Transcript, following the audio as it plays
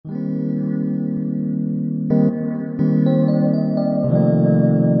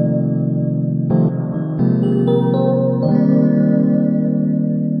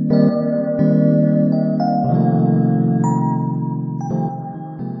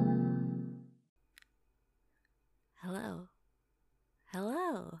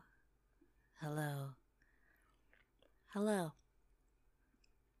Hello.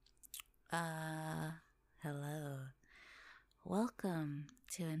 Uh, Hello. Welcome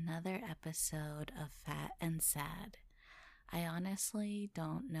to another episode of Fat and Sad. I honestly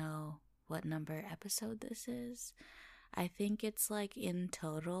don't know what number episode this is. I think it's like in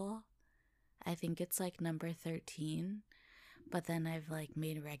total, I think it's like number 13, but then I've like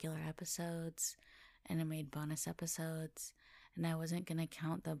made regular episodes and I made bonus episodes, and I wasn't going to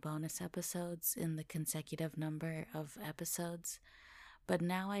count the bonus episodes in the consecutive number of episodes. But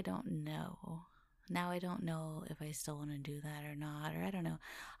now I don't know. Now I don't know if I still want to do that or not, or I don't know.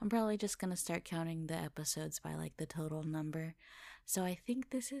 I'm probably just going to start counting the episodes by like the total number. So I think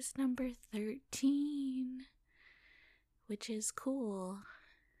this is number 13, which is cool.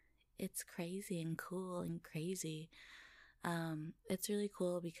 It's crazy and cool and crazy. It's really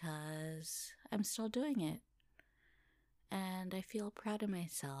cool because I'm still doing it. And I feel proud of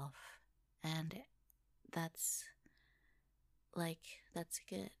myself. And that's that's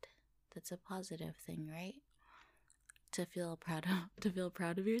good. That's a positive thing, right? To feel proud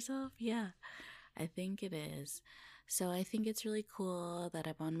of yourself? Yeah. I think it is. So I think it's really cool that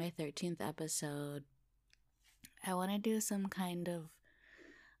I'm on my 13th episode. I want to do some kind of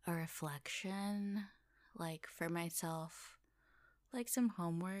a reflection, like for myself, like some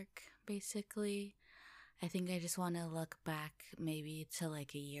homework, basically. I think I just want to look back maybe to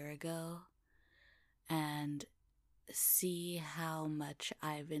like a year ago and see how much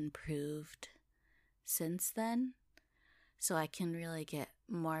I've improved since then, so I can really get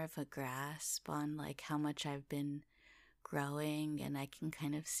more of a grasp on like how much I've been growing, and I can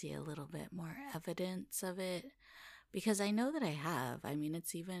kind of see a little bit more evidence of it, because I know that I have. I mean,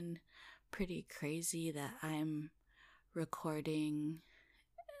 it's even pretty crazy that I'm recording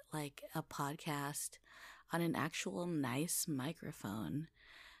like a podcast on an actual nice microphone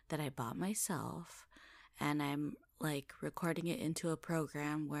that I bought myself, and I'm like recording it into a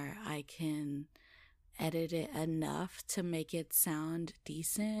program where I can edit it enough to make it sound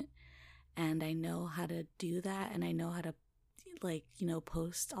decent. And I know how to do that, and I know how to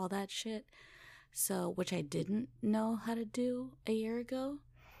post all that shit. So, which I didn't know how to do a year ago.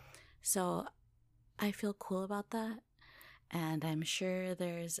 So I feel cool about that. And I'm sure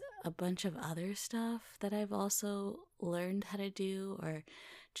there's a bunch of other stuff that I've also learned how to do, or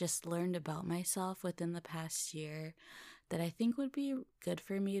just learned about myself within the past year, that I think would be good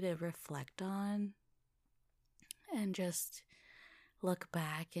for me to reflect on and just look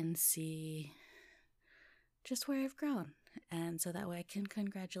back and see just where I've grown. And so that way I can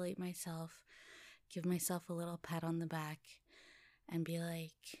congratulate myself, give myself a little pat on the back, and be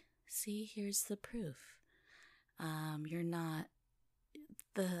like, see, here's the proof. You're not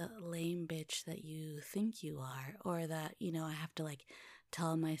the lame bitch that you think you are, or that, I have to like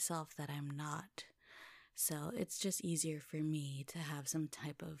tell myself that I'm not. So it's just easier for me to have some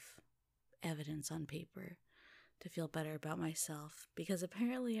type of evidence on paper to feel better about myself, because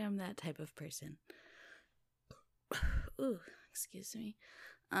apparently I'm that type of person. Ooh, excuse me.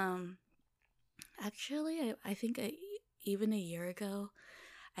 Actually, I think even a year ago,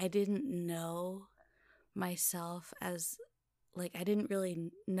 I didn't know myself as, like, I didn't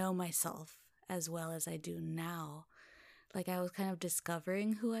really know myself as well as I do now. Like, I was kind of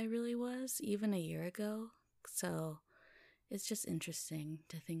discovering who I really was even a year ago. So it's just interesting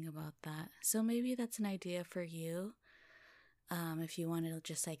to think about that. So maybe that's an idea for you. If you want to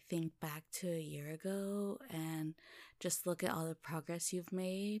just like think back to a year ago and just look at all the progress you've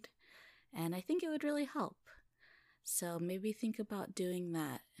made. And I think it would really help. So maybe think about doing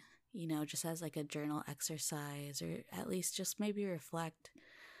that, just as like a journal exercise, or at least just maybe reflect,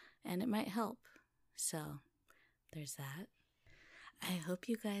 and it might help. So there's that. I hope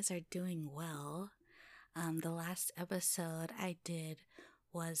you guys are doing well. The last episode I did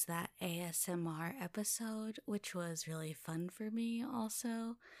was that ASMR episode, which was really fun for me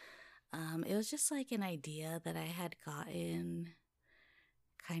also. It was just like an idea that I had gotten,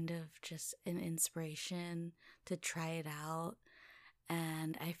 kind of just an inspiration to try it out.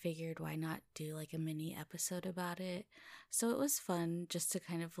 And I figured, why not do like a mini episode about it? So it was fun just to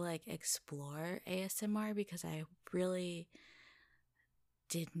kind of like explore ASMR, because I really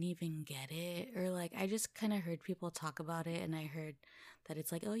didn't even get it, or like I just kind of heard people talk about it, and I heard that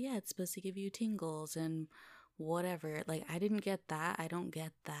it's like, oh yeah, it's supposed to give you tingles and whatever. Like, I didn't get that. I don't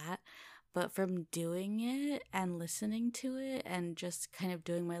get that. But from doing it and listening to it and just kind of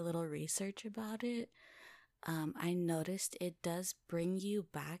doing my little research about it, I noticed it does bring you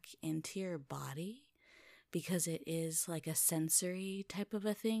back into your body, because it is like a sensory type of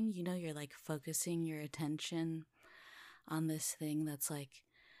a thing. You're like focusing your attention on this thing that's like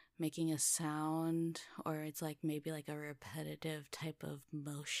making a sound, or it's like maybe like a repetitive type of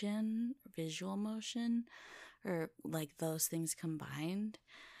motion, visual motion, or like those things combined.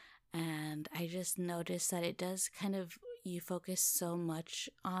 And I just noticed that it does kind of, you focus so much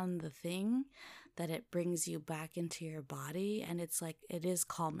on the thing that it brings you back into your body, and it's like, it is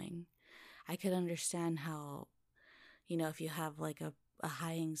calming. I could understand how, if you have like a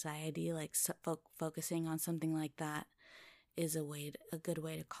high anxiety, like focusing on something like that is a good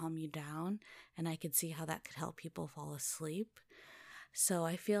way to calm you down, and I could see how that could help people fall asleep. So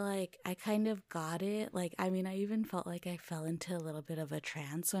I feel like I kind of got it. Like, I mean, I even felt like I fell into a little bit of a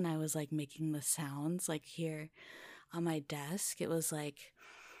trance when I was like making the sounds, like here on my desk. It was like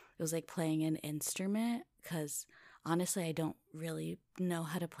playing an instrument, because honestly, I don't really know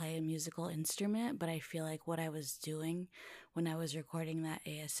how to play a musical instrument, but I feel like what I was doing when I was recording that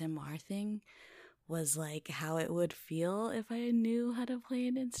ASMR thing was like how it would feel if I knew how to play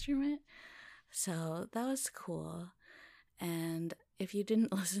an instrument. So that was cool. And if you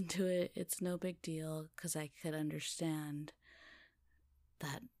didn't listen to it, it's no big deal, because I could understand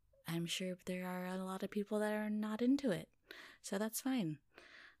that I'm sure there are a lot of people that are not into it. So that's fine.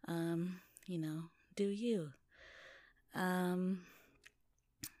 Do you. Um,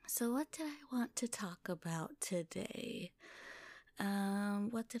 so what did I want to talk about today?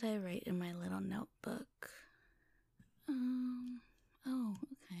 What did I write in my little notebook? Oh,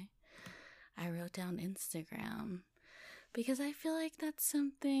 okay. I wrote down Instagram, because I feel like that's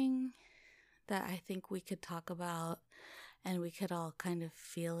something that I think we could talk about, and we could all kind of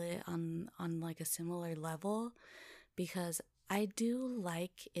feel it on like a similar level, because I do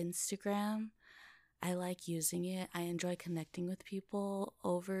like Instagram. I like using it. I enjoy connecting with people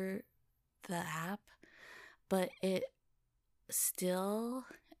over the app, but it still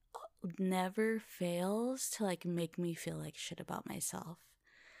never fails to like make me feel like shit about myself.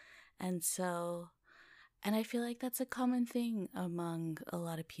 And so, and I feel like that's a common thing among a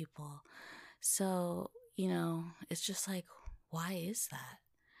lot of people. So, it's just like, why is that?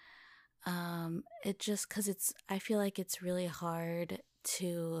 It just, cause I feel like it's really hard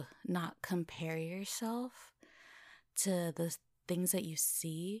to not compare yourself to the things that you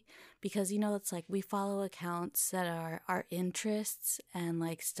see, because it's like we follow accounts that are our interests and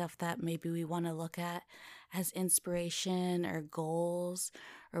like stuff that maybe we want to look at as inspiration or goals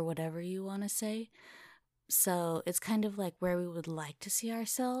or whatever you want to say. So it's kind of like where we would like to see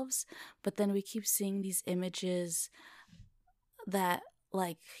ourselves, but then we keep seeing these images that,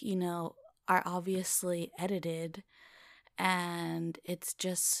 like, are obviously edited, and it's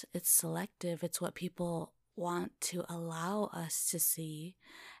selective. It's what people want to allow us to see,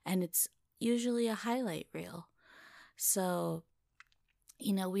 and it's usually a highlight reel. So,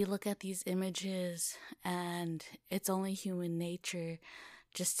 we look at these images, and it's only human nature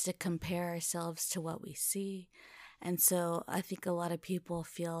just to compare ourselves to what we see. And so I think a lot of people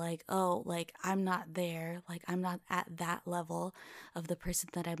feel like, oh, like I'm not there, like I'm not at that level of the person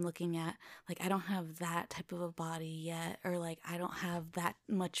that I'm looking at. Like I don't have that type of a body yet, or like I don't have that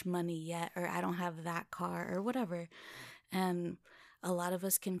much money yet, or I don't have that car, or whatever. And a lot of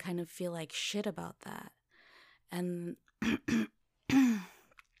us can kind of feel like shit about that. And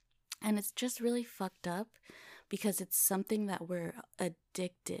and it's just really fucked up, because it's something that we're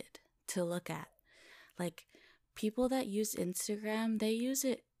addicted to look at. Like, people that use Instagram, they use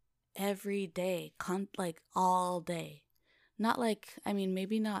it every day, like all day. Not like, I mean,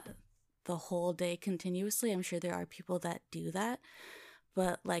 maybe not the whole day continuously. I'm sure there are people that do that.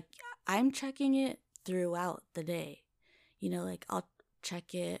 But like, I'm checking it throughout the day. Like I'll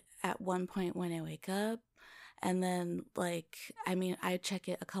check it at one point when I wake up. And then, like, I mean, I check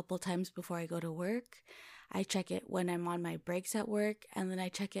it a couple times before I go to work. I check it when I'm on my breaks at work, and then I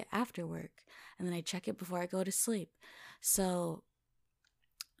check it after work, and then I check it before I go to sleep. So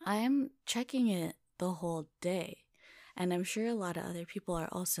I am checking it the whole day. And I'm sure a lot of other people are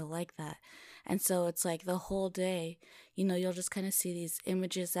also like that. And so it's like the whole day, you'll just kind of see these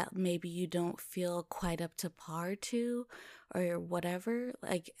images that maybe you don't feel quite up to par to, or whatever.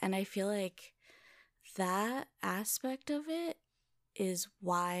 Like, and I feel like that aspect of it is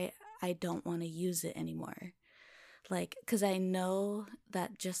why I don't want to use it anymore. Like, because I know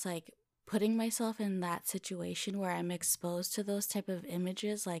that just like putting myself in that situation where I'm exposed to those type of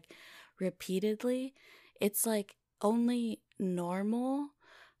images like repeatedly, it's like only normal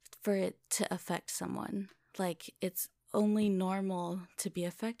for it to affect someone. Like, it's only normal to be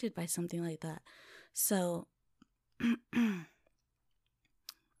affected by something like that. So oh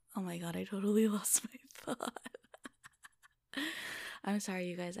my god, I totally lost my thought. I'm sorry,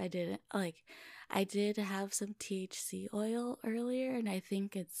 you guys. I didn't like. I did have some THC oil earlier, and I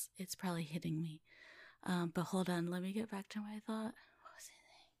think it's probably hitting me. But hold on, let me get back to my thought. What was it?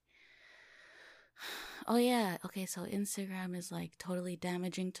 Oh yeah, okay. So Instagram is like totally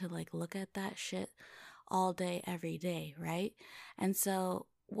damaging to like look at that shit all day, every day, right? And so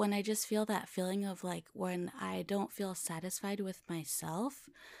when I just feel that feeling of like when I don't feel satisfied with myself,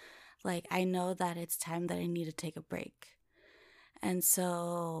 like I know that it's time that I need to take a break. And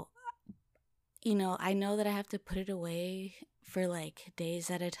so, I know that I have to put it away for like days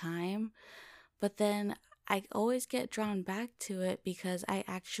at a time, but then I always get drawn back to it because I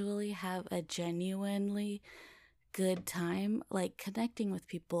actually have a genuinely good time like connecting with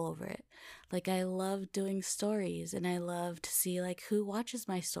people over it. Like I love doing stories and I love to see like who watches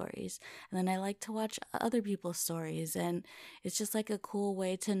my stories. And then I like to watch other people's stories, and it's just like a cool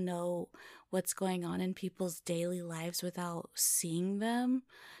way to know what's going on in people's daily lives without seeing them,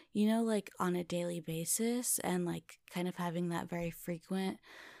 like on a daily basis, and like kind of having that very frequent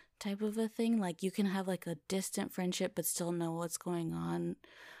type of a thing. Like you can have like a distant friendship but still know what's going on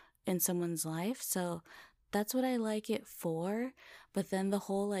in someone's life. So that's what I like it for. But then the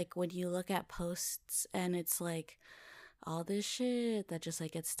whole like when you look at posts and it's like all this shit that just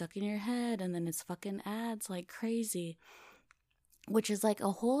like gets stuck in your head, and then it's fucking ads like crazy, which is like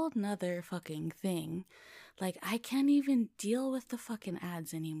a whole nother fucking thing. Like I can't even deal with the fucking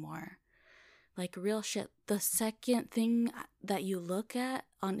ads anymore. Like real shit. The second thing that you look at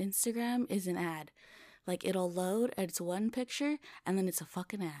on Instagram is an ad. Like it'll load, it's one picture, and then it's a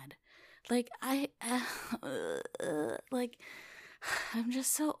fucking ad. Like like I'm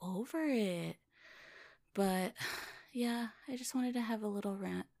just so over it. But yeah, I just wanted to have a little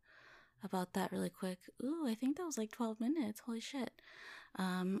rant about that really quick. Ooh, I think that was like 12 minutes. Holy shit.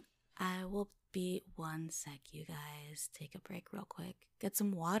 Um, I will be one sec, you guys. Take a break real quick. Get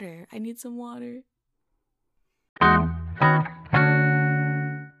some water. I need some water.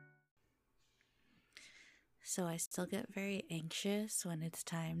 So I still get very anxious when it's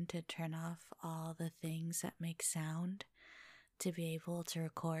time to turn off all the things that make sound to be able to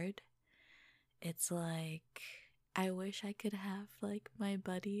record. It's like I wish I could have like my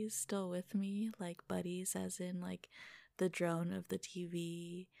buddies still with me, like buddies as in like the drone of the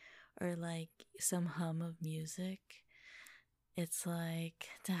TV or like some hum of music. It's like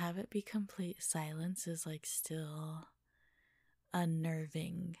to have it be complete silence is like still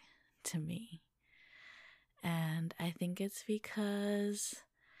unnerving to me. And I think it's because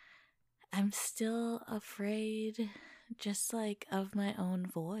I'm still afraid just like of my own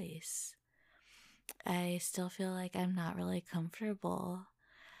voice. I still feel like I'm not really comfortable.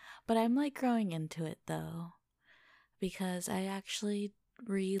 But I'm like growing into it though, because I actually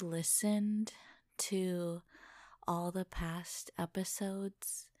re listened to all the past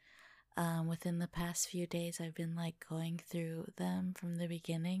episodes. Within the past few days, I've been like going through them from the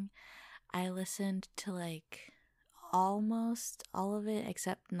beginning. I listened to like almost all of it,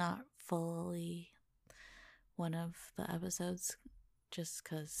 except not fully one of the episodes, just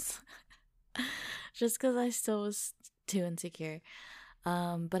because I still was too insecure.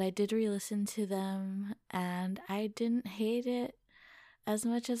 But I did re-listen to them, and I didn't hate it as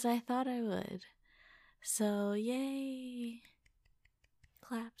much as I thought I would. So yay!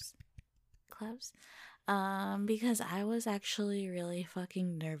 Claps. Because I was actually really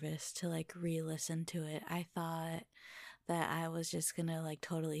fucking nervous to like re-listen to it. I thought that I was just gonna like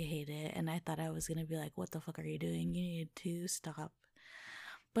totally hate it, and I thought I was gonna be like, what the fuck are you doing? You need to stop.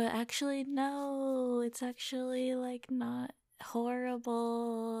 But actually, no, it's actually like not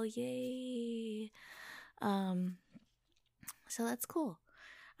horrible. Yay. Um, so that's cool.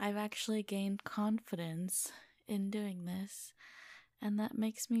 I've actually gained confidence in doing this, and that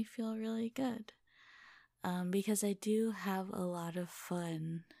makes me feel really good. Because I do have a lot of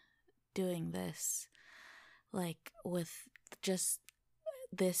fun doing this, like with just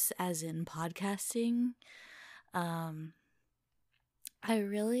this as in podcasting. Um, I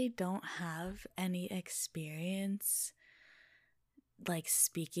really don't have any experience like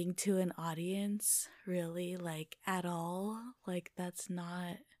speaking to an audience, really, like at all. Like, that's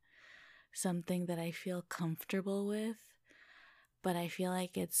not something that I feel comfortable with, but I feel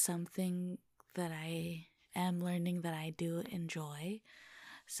like it's something that I am learning that I do enjoy.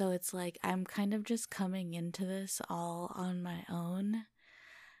 So it's like I'm kind of just coming into this all on my own,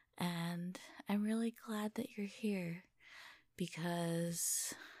 and I'm really glad that you're here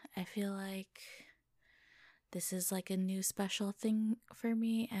because I feel like this is like a new special thing for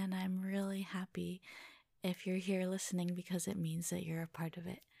me, and I'm really happy if you're here listening because it means that you're a part of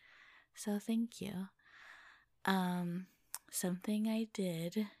it. So thank you. Um something I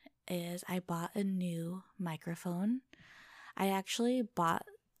did is I bought a new microphone. I actually bought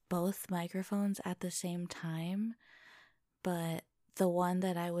both microphones at the same time, but the one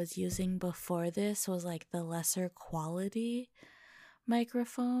that I was using before this was like the lesser quality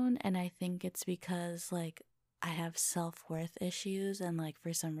microphone, and I think it's because like I have self-worth issues, and like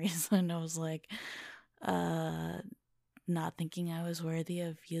for some reason I was like not thinking I was worthy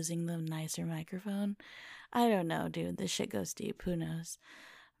of using the nicer microphone. I don't know, dude. This shit goes deep. Who knows?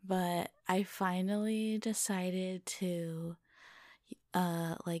 But I finally decided to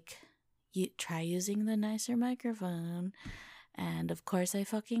try using the nicer microphone, and of course I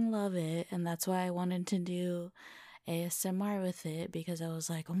fucking love it, and that's why I wanted to do ASMR with it, because I was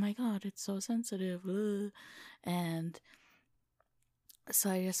like, oh my god, it's so sensitive. Ugh. And so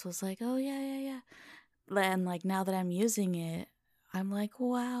I just was like, oh yeah. And like now that I'm using it, I'm like,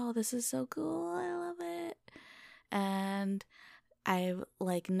 wow, this is so cool. I love it. And I've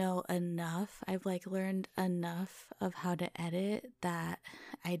like know enough. I've like learned enough of how to edit that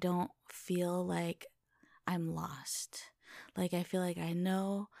I don't feel like I'm lost. Like I feel like I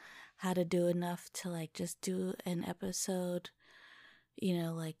know how to do enough to like just do an episode,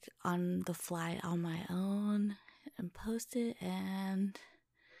 like on the fly on my own and post it, and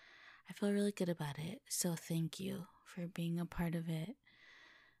I feel really good about it. So thank you for being a part of it.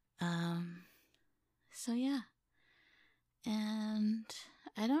 So yeah. And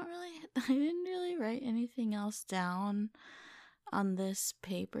I didn't really write anything else down on this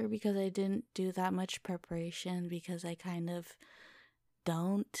paper because I didn't do that much preparation, because I kind of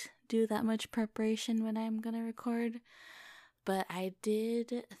don't do that much preparation when I'm gonna record. But I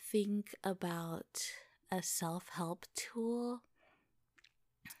did think about a self-help tool,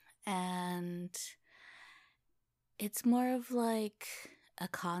 and it's more of like a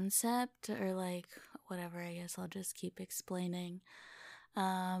concept, or like whatever. I guess I'll just keep explaining.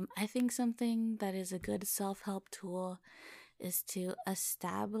 I think something that is a good self-help tool is to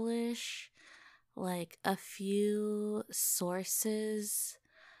establish like a few sources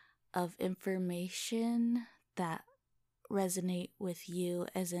of information that resonate with you,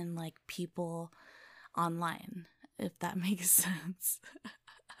 as in like people online, if that makes sense.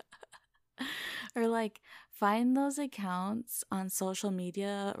 Or like find those accounts on social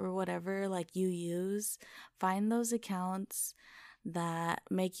media or whatever like you use. Find those accounts that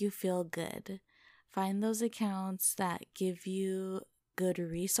make you feel good. Find those accounts that give you good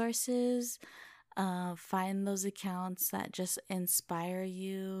resources. Find those accounts that just inspire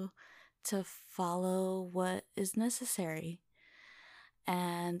you to follow what is necessary.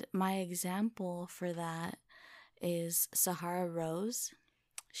 And my example for that is Sahara Rose.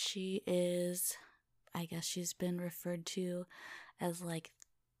 She is, I guess she's been referred to as like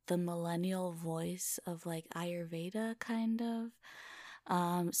the millennial voice of like Ayurveda, kind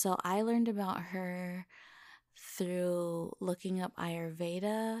of. So I learned about her through looking up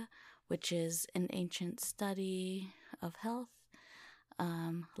Ayurveda, which is an ancient study of health.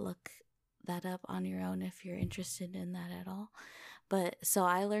 Look that up on your own if you're interested in that at all. But so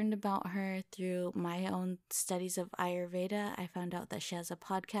I learned about her through my own studies of Ayurveda. I found out that she has a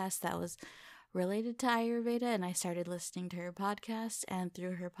podcast that was related to Ayurveda, and I started listening to her podcast. And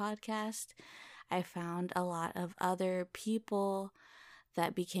through her podcast, I found a lot of other people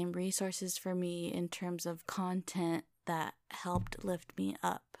that became resources for me in terms of content that helped lift me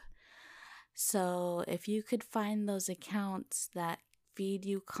up. So if you could find those accounts that feed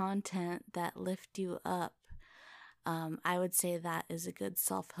you content that lift you up, I would say that is a good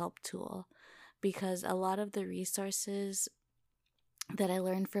self-help tool, because a lot of the resources that I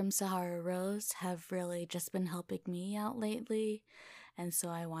learned from Sahara Rose have really just been helping me out lately, and so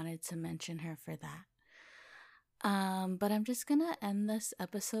I wanted to mention her for that. But I'm just gonna end this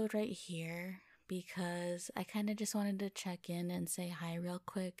episode right here, because I kind of just wanted to check in and say hi real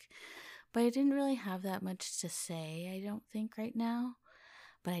quick, but I didn't really have that much to say, I don't think, right now.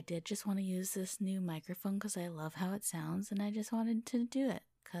 But I did just want to use this new microphone because I love how it sounds, and I just wanted to do it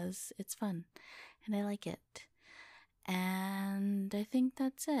because it's fun and I like it. And I think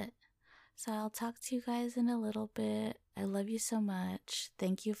that's it. So I'll talk to you guys in a little bit. I love you so much.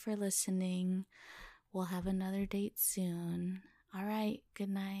 Thank you for listening. We'll have another date soon. All right. Good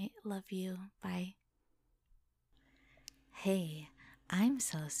night. Love you. Bye. Hey, I'm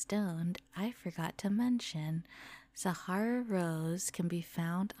so stoned, I forgot to mention Sahara Rose can be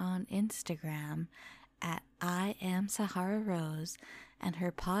found on Instagram at I Am Sahara Rose, and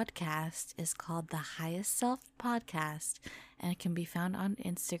her podcast is called The Highest Self Podcast, and it can be found on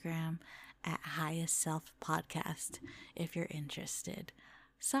Instagram at Highest Self Podcast if you're interested.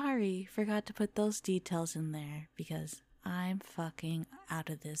 Sorry, forgot to put those details in there because I'm fucking out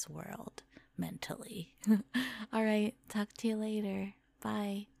of this world mentally. All right, talk to you later.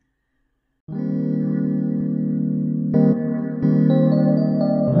 Bye.